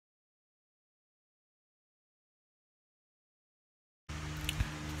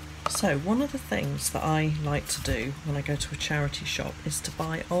So one of the things that I like to do when I go to a charity shop is to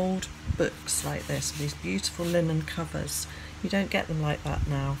buy old books like this, these beautiful linen covers. You don't get them like that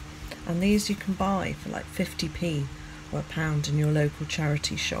now. And these you can buy for like 50p or £1 in your local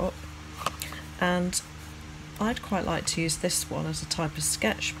charity shop. And I'd quite like to use this one as a type of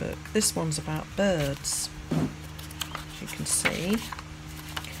sketchbook. This one's about birds, as you can see.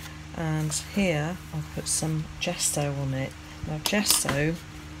 And here I've put some gesso on it. Now gesso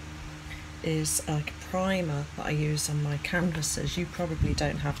is like a primer that I use on my canvases. You probably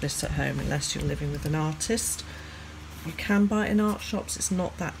don't have this at home unless you're living with an artist. You can buy it in art shops, it's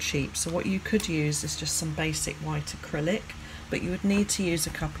not that cheap. So what you could use is just some basic white acrylic, but you would need to use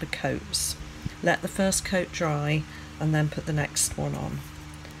a couple of coats. Let the first coat dry and then put the next one on.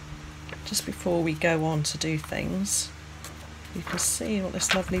 Just before we go on to do things, you can see what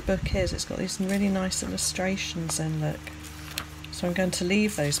this lovely book is. It's got these really nice illustrations in, look. So I'm going to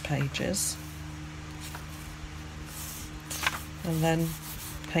leave those pages and then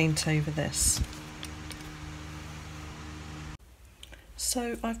paint over this.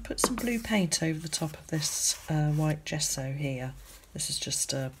 So I've put some blue paint over the top of this white gesso here. This is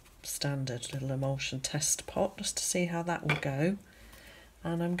just a standard little emulsion test pot just to see how that will go.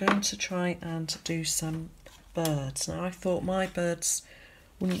 And I'm going to try and do some birds. Now I thought my birds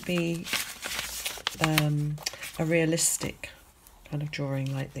wouldn't be a realistic kind of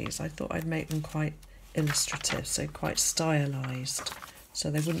drawing like these. I thought I'd make them quite illustrative, so quite stylised,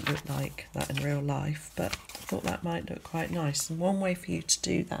 so they wouldn't look like that in real life, but I thought that might look quite nice. And one way for you to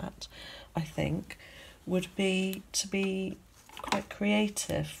do that, I think, would be to be quite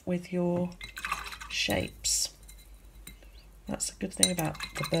creative with your shapes. That's a good thing about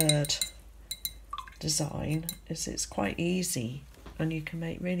the bird design, is it's quite easy and you can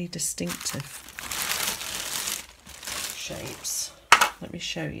make really distinctive shapes. Let me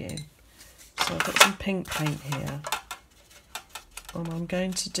show you. So I've got some pink paint here and I'm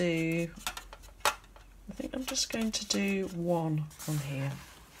going to do, I think I'm just going to do one on here.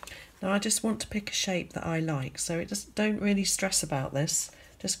 Now I just want to pick a shape that I like, so it just, don't really stress about this,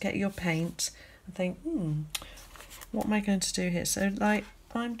 just get your paint and think, what am I going to do here? So like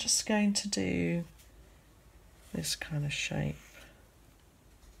I'm just going to do this kind of shape.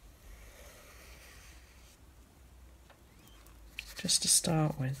 Just to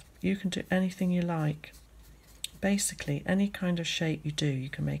start with. You can do anything you like. Basically, any kind of shape you do, you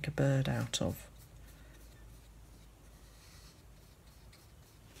can make a bird out of.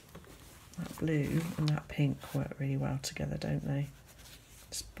 That blue and that pink work really well together, don't they?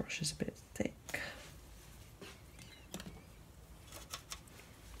 This brush is a bit thick.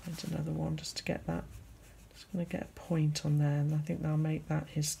 And another one just to get that. Just going to get a point on there, and I think that'll make that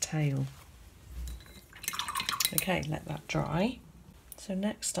his tail. Okay, let that dry. So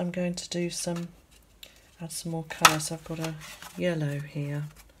next I'm going to do add some more colour. So I've got a yellow here.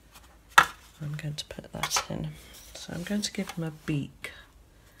 I'm going to put that in. So I'm going to give him a beak.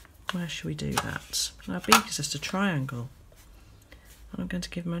 Where should we do that? Our beak is just a triangle. And I'm going to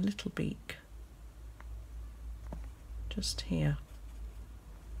give him a little beak. Just here.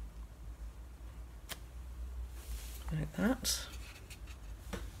 Like that.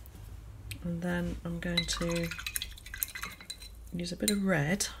 And then I'm going to use a bit of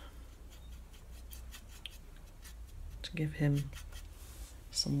red to give him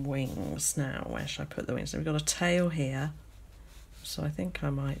some wings. Now where should I put the wings? So we've got a tail here, so I think I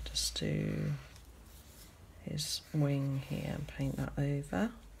might just do his wing here and paint that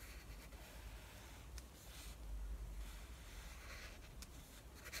over.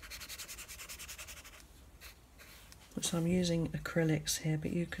 So I'm using acrylics here,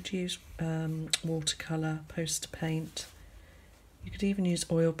 but you could use watercolour, poster paint. You could even use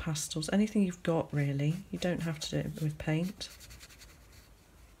oil pastels, anything you've got really. You don't have to do it with paint.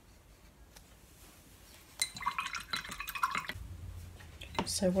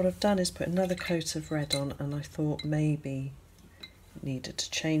 So what I've done is put another coat of red on, and I thought maybe it needed to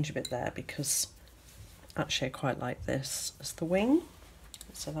change a bit there because actually I quite like this as the wing.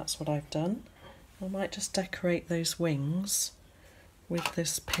 So that's what I've done. I might just decorate those wings with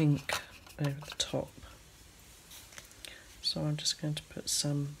this pink over the top. So I'm just going to put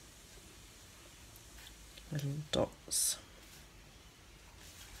some little dots.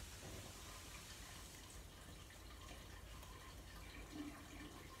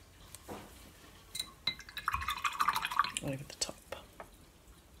 Over the top.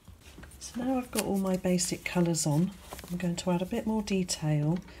 So now I've got all my basic colours on, I'm going to add a bit more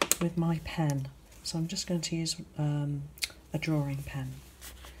detail with my pen. So I'm just going to use a drawing pen.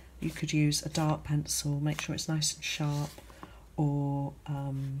 You could use a dark pencil, make sure it's nice and sharp, or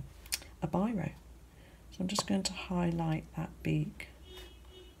a biro. So I'm just going to highlight that beak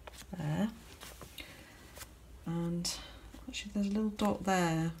there. And actually there's a little dot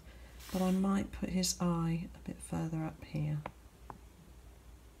there, but I might put his eye a bit further up here.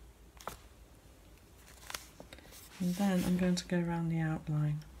 And then I'm going to go around the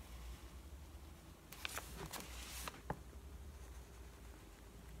outline.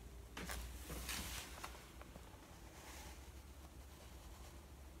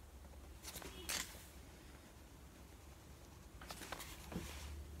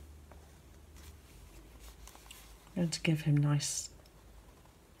 I'm going to give him nice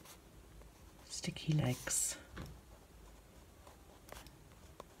sticky legs.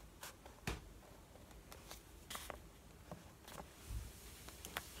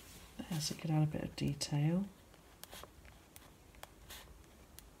 There, so you could add a bit of detail.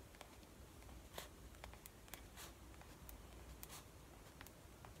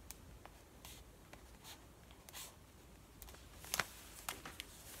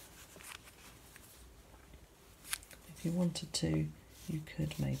 If you wanted to, you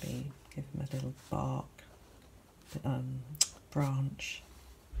could maybe give him a little bark, branch.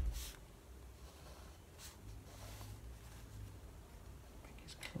 Bring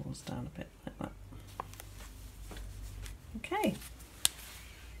his claws down a bit like that. Okay.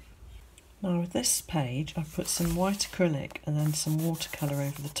 Now with this page, I've put some white acrylic and then some watercolour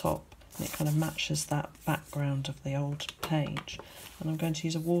over the top, and it kind of matches that background of the old page. And I'm going to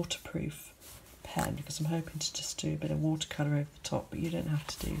use a waterproof pen because I'm hoping to just do a bit of watercolour over the top, but you don't have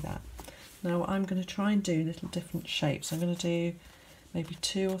to do that. Now I'm going to try and do little different shapes. I'm going to do maybe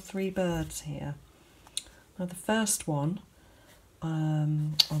 2 or 3 birds here. Now the first one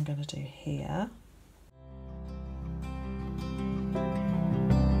I'm going to do here.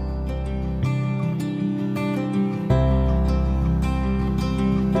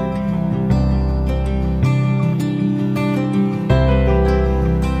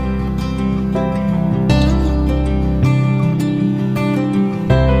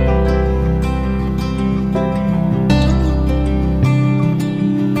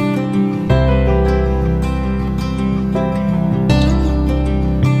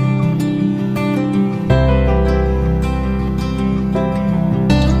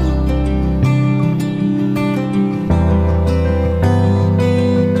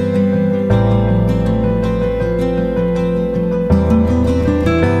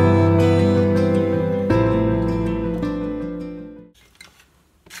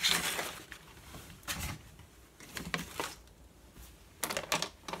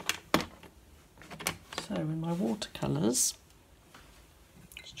 So in my watercolours,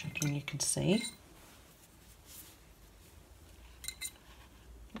 just checking you can see,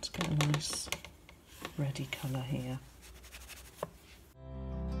 let's get a nice reddy colour here.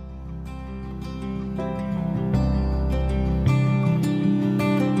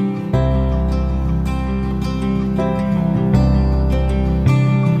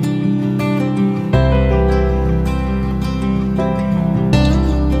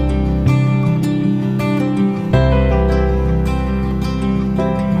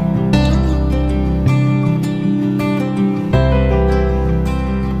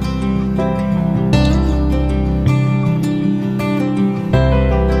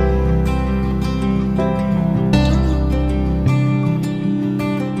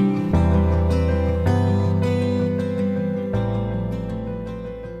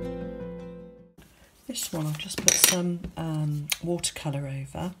 This one I've just put some watercolour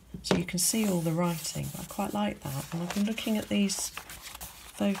over so you can see all the writing. I quite like that, and I've been looking at these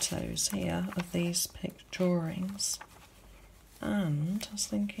photos here of these drawings, and I was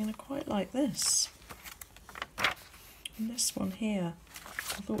thinking I quite like this. And this one here,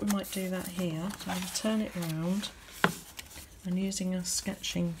 I thought we might do that here. So I'm going to turn it round and using a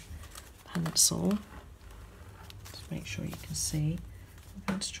sketching pencil, just make sure you can see, I'm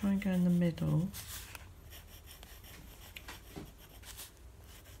going to try and go in the middle.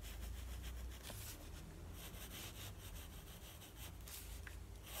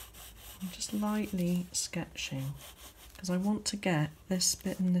 I'm just lightly sketching because I want to get this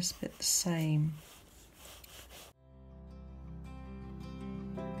bit and this bit the same.